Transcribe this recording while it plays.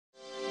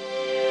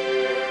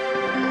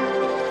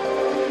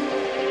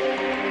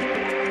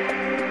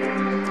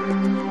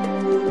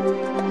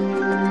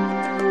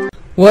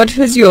What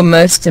was your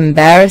most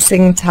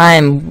embarrassing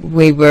time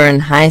we were in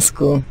high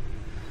school?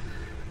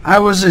 I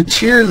was a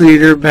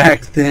cheerleader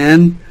back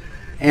then,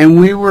 and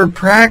we were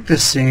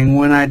practicing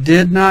when I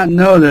did not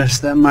notice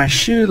that my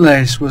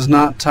shoelace was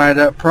not tied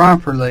up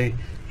properly,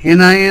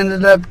 and I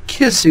ended up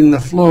kissing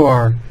the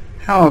floor.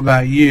 How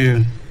about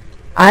you?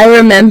 I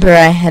remember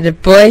I had a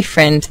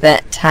boyfriend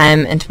that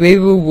time and we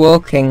were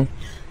walking.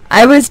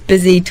 I was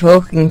busy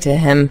talking to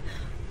him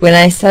when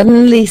I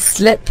suddenly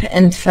slipped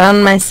and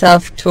found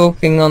myself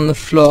talking on the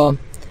floor.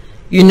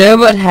 You know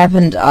what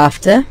happened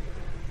after?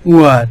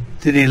 What?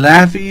 Did he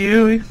laugh at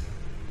you?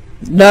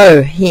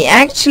 No, he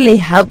actually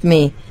helped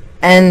me,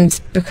 and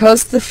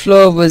because the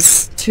floor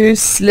was too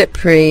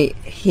slippery,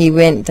 he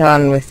went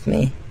down with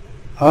me.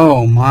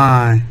 Oh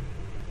my.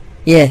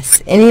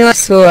 Yes, anyone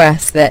saw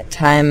us that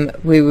time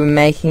we were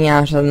making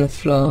out on the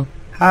floor.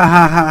 Ha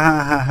ha ha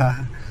ha ha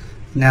ha.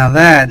 Now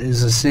that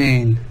is a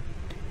scene.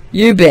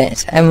 You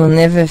bet, I will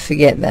never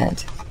forget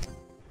that.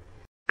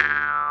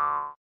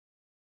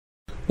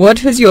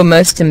 What was your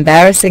most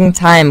embarrassing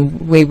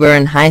time we were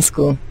in high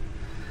school?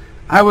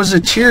 I was a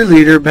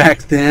cheerleader back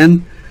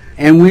then,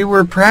 and we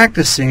were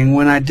practicing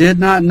when I did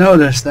not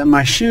notice that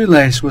my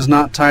shoelace was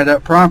not tied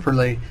up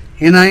properly,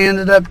 and I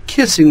ended up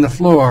kissing the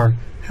floor.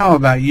 How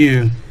about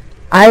you?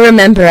 I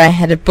remember I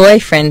had a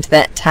boyfriend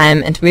that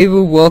time and we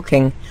were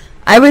walking.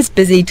 I was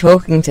busy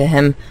talking to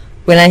him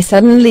when I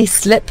suddenly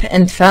slipped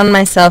and found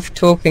myself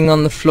talking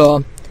on the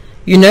floor.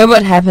 You know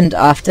what happened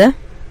after?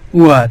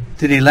 What?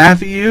 Did he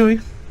laugh at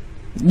you?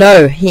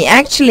 No, he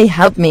actually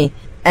helped me,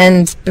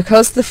 and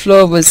because the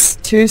floor was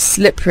too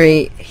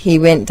slippery, he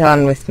went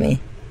down with me.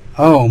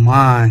 Oh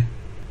my.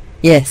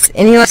 Yes,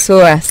 anyone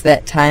saw us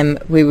that time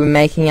we were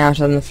making out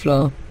on the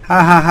floor.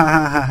 Ha ha ha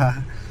ha ha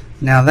ha.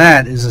 Now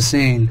that is a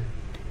scene.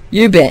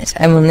 You bet,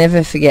 I will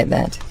never forget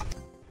that.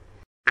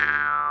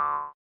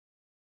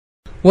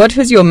 What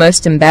was your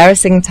most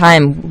embarrassing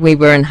time we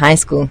were in high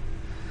school?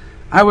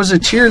 I was a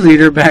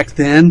cheerleader back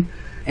then,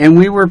 and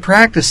we were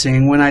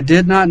practicing when I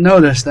did not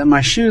notice that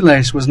my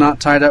shoelace was not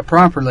tied up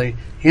properly,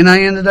 and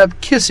I ended up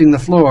kissing the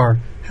floor.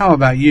 How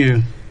about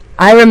you?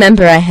 I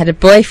remember I had a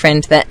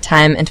boyfriend that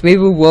time and we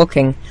were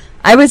walking.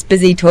 I was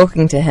busy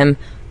talking to him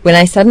when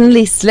I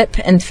suddenly slipped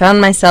and found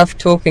myself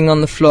talking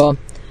on the floor.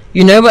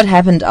 You know what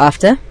happened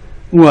after?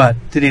 What?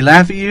 Did he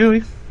laugh at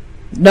you?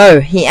 No,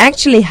 he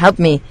actually helped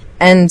me,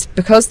 and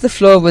because the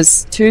floor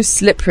was too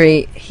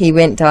slippery, he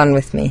went down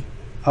with me.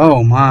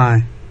 Oh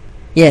my.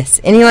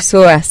 Yes, anyone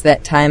saw us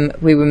that time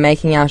we were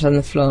making out on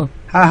the floor.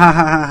 Ha ha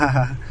ha ha ha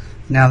ha.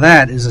 Now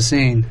that is a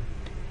scene.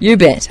 You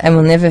bet, I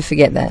will never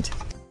forget that.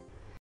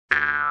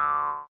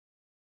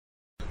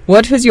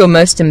 What was your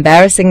most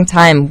embarrassing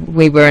time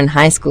we were in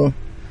high school?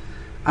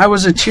 I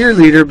was a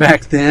cheerleader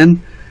back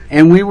then,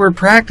 and we were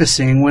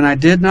practicing when I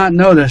did not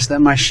notice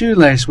that my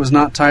shoelace was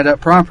not tied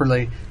up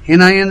properly,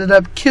 and I ended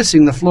up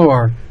kissing the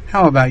floor.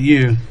 How about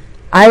you?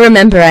 I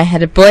remember I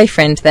had a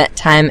boyfriend that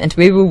time and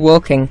we were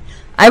walking.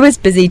 I was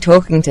busy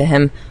talking to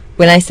him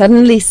when I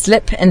suddenly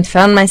slipped and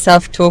found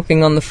myself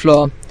talking on the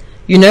floor.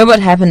 You know what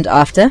happened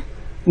after?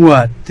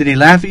 What? Did he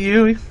laugh at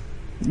you?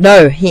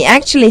 No, he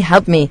actually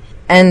helped me,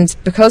 and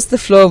because the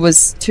floor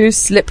was too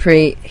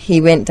slippery, he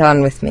went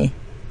down with me.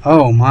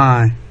 Oh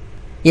my.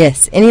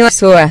 Yes, anyone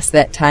saw us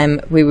that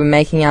time we were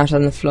making out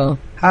on the floor.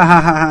 Ha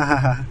ha ha ha ha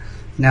ha.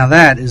 Now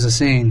that is a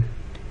scene.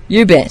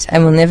 You bet, I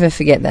will never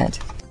forget that.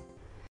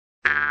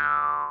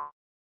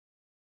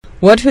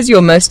 What was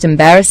your most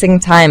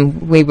embarrassing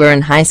time we were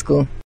in high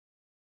school?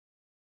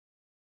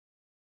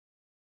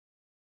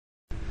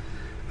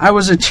 I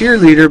was a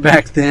cheerleader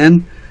back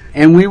then,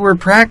 and we were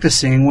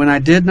practicing when I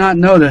did not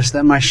notice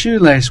that my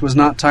shoelace was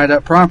not tied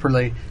up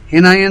properly,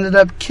 and I ended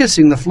up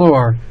kissing the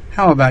floor.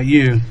 How about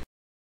you?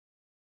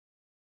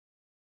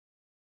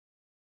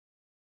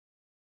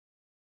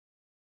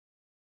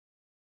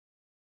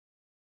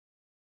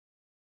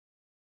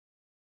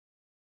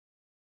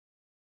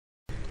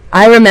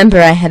 I remember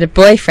I had a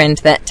boyfriend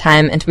that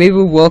time and we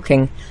were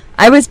walking.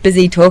 I was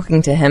busy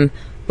talking to him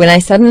when I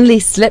suddenly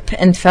slipped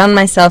and found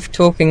myself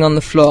talking on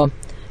the floor.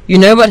 You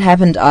know what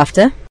happened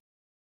after?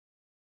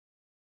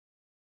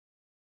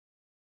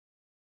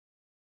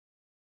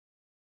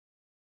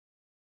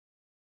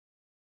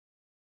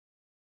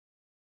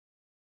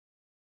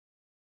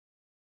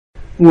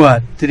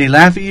 What? Did he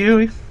laugh at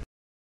you?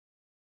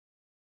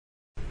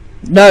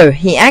 No,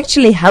 he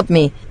actually helped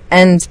me,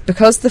 and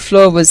because the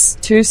floor was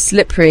too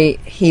slippery,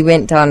 he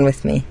went down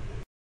with me.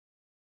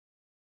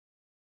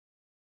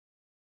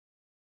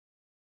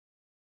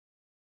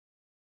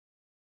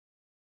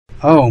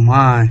 Oh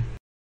my.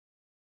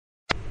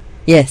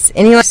 Yes,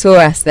 anyone saw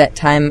us that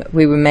time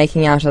we were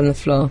making out on the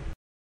floor.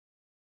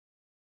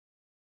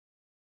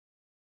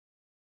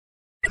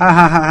 Ha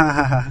ha ha ha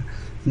ha ha.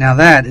 Now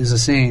that is a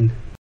scene.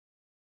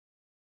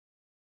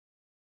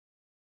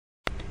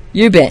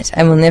 You bet,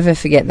 I will never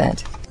forget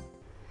that.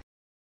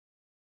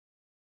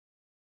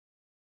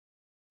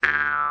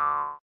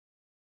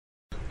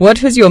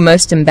 What was your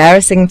most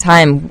embarrassing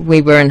time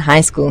we were in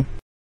high school?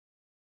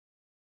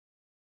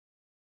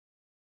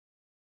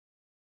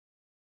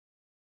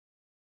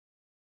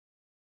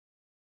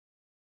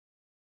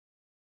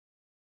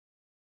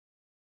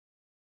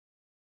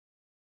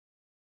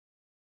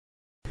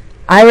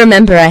 I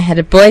remember I had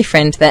a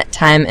boyfriend that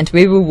time and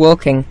we were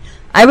walking.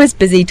 I was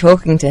busy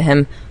talking to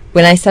him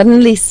when I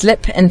suddenly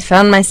slipped and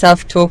found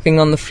myself talking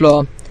on the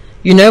floor.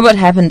 You know what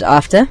happened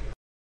after?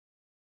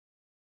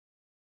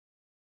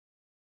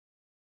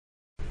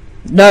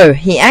 No,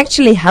 he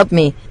actually helped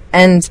me,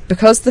 and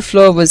because the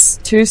floor was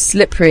too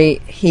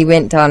slippery, he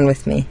went down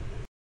with me.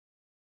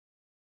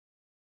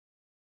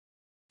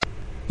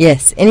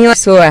 Yes, anyone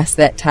saw us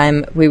that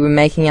time we were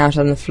making out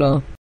on the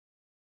floor.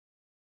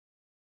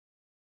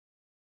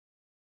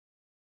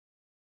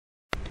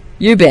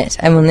 You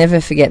bet, I will never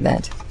forget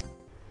that.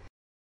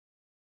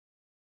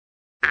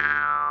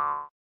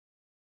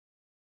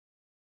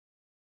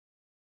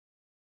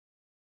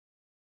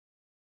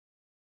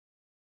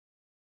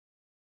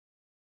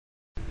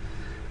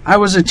 I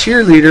was a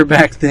cheerleader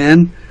back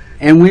then,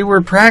 and we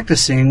were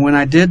practicing when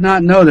I did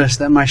not notice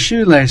that my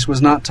shoelace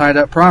was not tied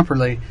up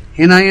properly,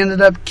 and I ended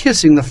up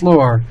kissing the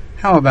floor.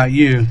 How about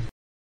you?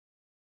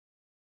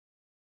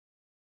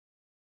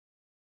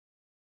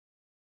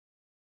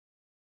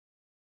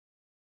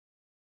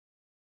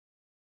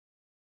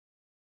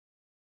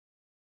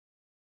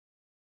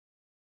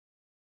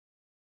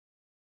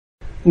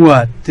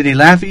 What, did he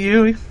laugh at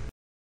you?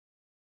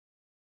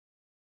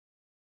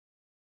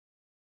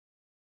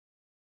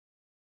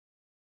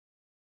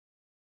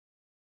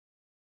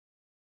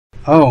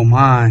 Oh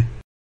my.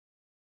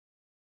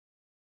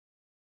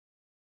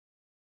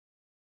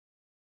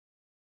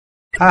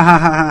 Ha ha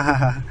ha ha ha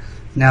ha.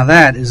 Now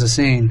that is a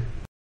scene.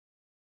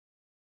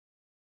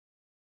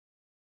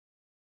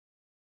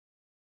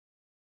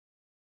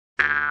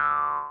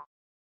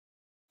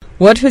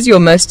 What was your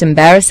most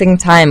embarrassing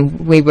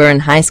time we were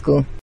in high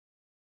school?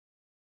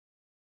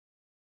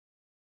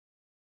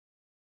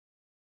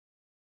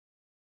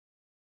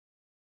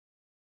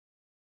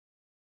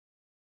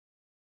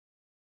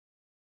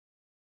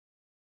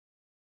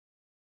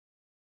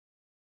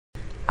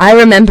 I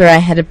remember I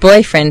had a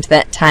boyfriend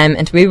that time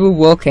and we were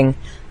walking.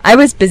 I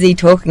was busy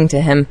talking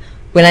to him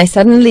when I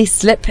suddenly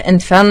slipped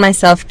and found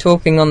myself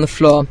talking on the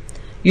floor.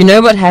 You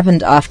know what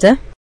happened after?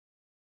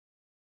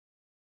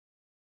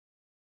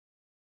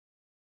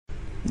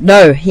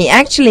 No, he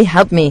actually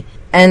helped me,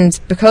 and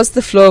because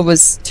the floor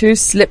was too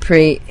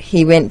slippery,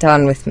 he went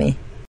down with me.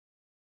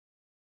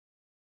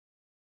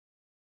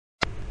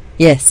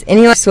 Yes,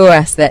 anyone saw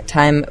us that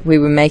time we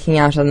were making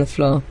out on the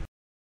floor.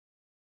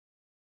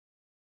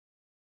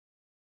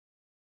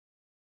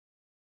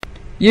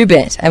 You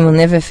bet, I will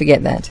never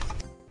forget that.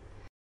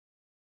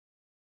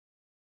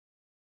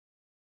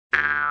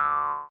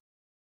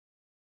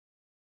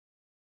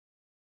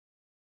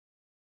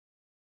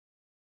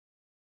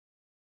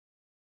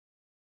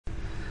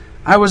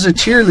 I was a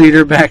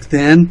cheerleader back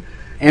then,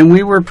 and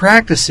we were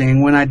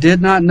practicing when I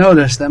did not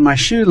notice that my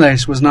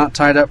shoelace was not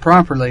tied up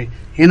properly,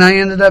 and I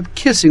ended up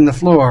kissing the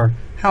floor.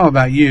 How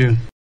about you?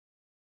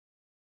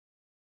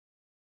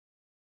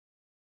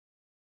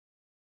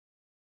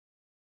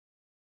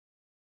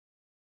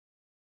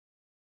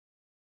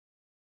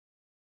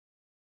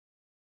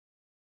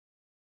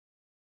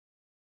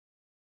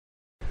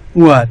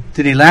 What,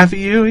 did he laugh at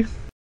you?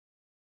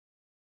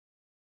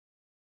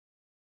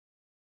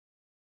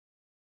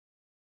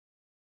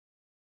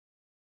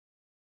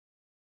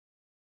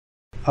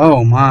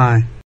 Oh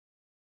my.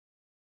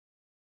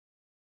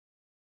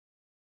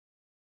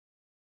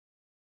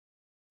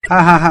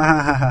 Ha ha ha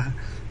ha ha ha.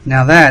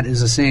 Now that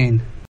is a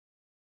scene.